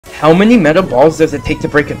How many metal balls does it take to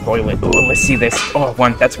break a toilet? Oh, let's see this. Oh,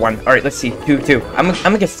 one. That's one. All right, let's see. Two. I'm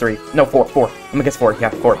gonna guess three. No, four. I'm gonna guess four. Yeah,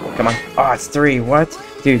 four. Come on. Oh, it's three. What?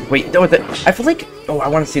 Dude, wait. No, I feel like... Oh, I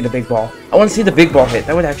want to see the big ball. I want to see the big ball hit.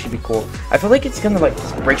 That would actually be cool. I feel like it's gonna, like,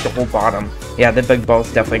 break the whole bottom. Yeah, the big ball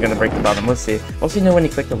is definitely gonna break the bottom. Let's see. Also, you know when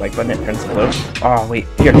you click the like button, it turns blue? Oh, wait.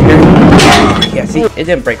 Here. Yeah, see? It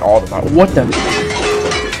didn't break all the bottom. What the...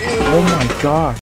 Oh, my gosh.